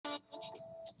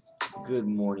Good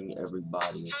morning,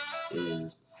 everybody. It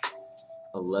is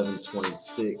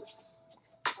 11/26,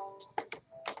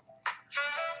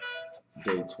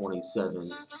 day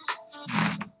 27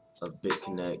 of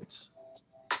BitConnect.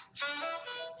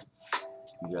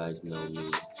 You guys know me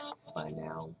by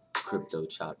now, Crypto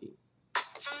Choppy.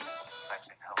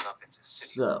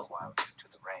 So,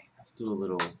 let's do a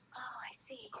little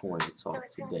coin talk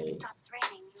today.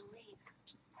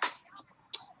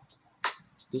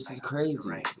 This is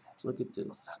crazy. Look at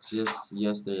this. Just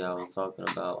yesterday I was talking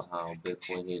about how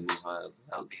Bitcoin hit a new high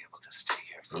of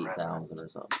like 8,000 or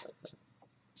something like that.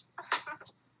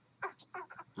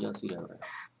 Y'all see that, right?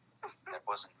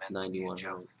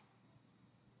 9,100.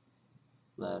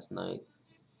 Last night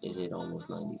it hit almost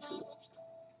 92.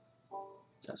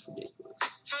 That's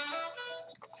ridiculous.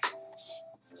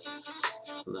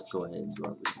 So let's go ahead and do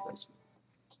our reinvestment.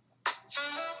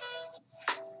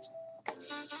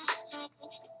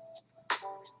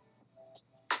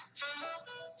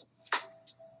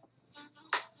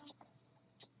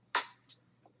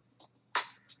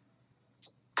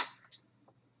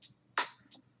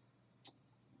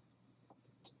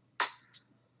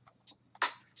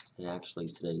 And actually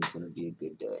today is going to be a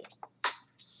good day.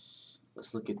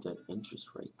 Let's look at that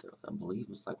interest rate though. I believe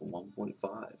it's like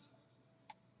 1.5.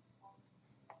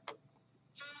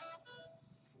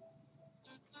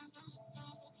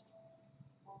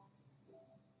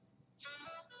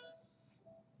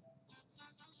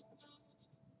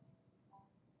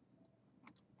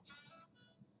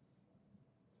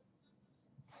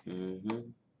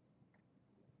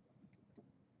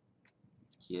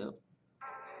 Yep.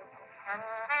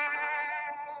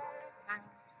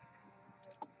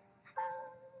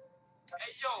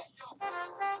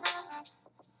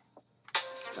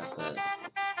 Got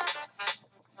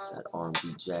that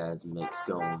R&B jazz mix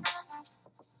going.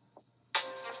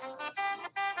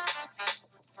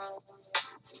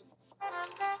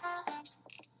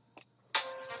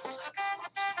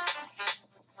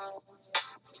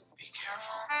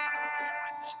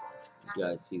 You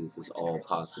guys see, this is all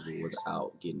possible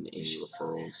without getting any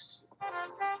referrals.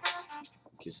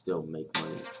 You can still make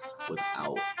money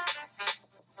without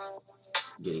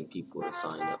getting people to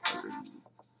sign up under you.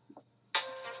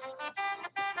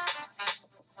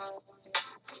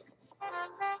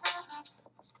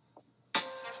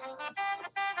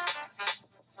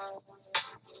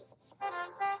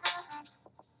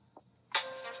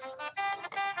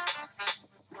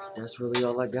 That's really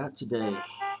all I got today.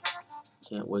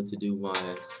 Can't wait to do my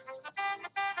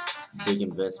big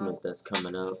investment that's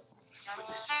coming up.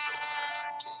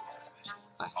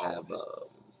 I have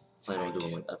plan on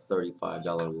doing like a $35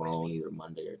 loan either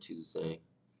Monday or Tuesday.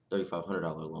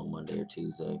 $3,500 loan Monday or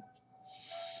Tuesday.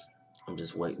 I'm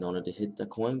just waiting on it to hit the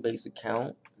Coinbase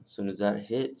account. As soon as that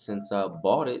hits, since I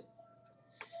bought it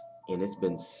and it's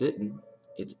been sitting,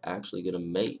 it's actually gonna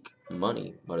make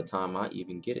money by the time I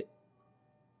even get it.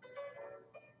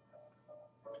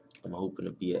 I'm hoping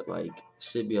to be at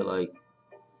should be at like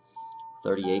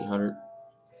 3,800.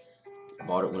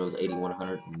 Bought it when it was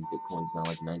 8,100 and Bitcoin's now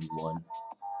like 91.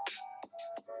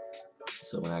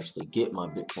 So when I actually get my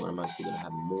Bitcoin, I'm actually gonna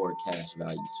have more cash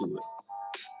value to it.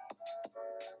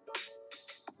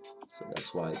 So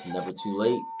that's why it's never too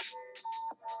late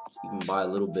to even buy a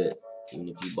little bit. Even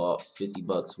if you bought 50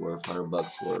 bucks worth, 100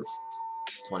 bucks worth,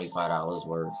 $25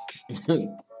 worth. It's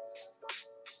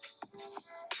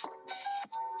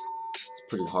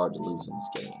pretty hard to lose in this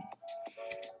game.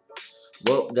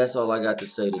 Well, that's all I got to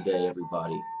say today,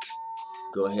 everybody.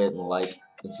 Go ahead and like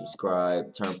and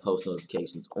subscribe. Turn post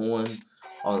notifications on.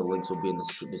 All the links will be in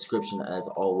the description, as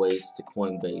always, to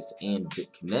Coinbase and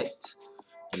BitConnect.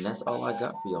 And that's all I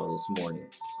got for y'all this morning.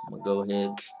 I'm going to go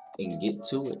ahead and get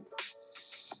to it.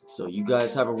 So you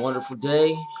guys have a wonderful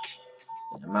day.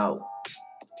 And I'm out.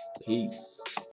 Peace.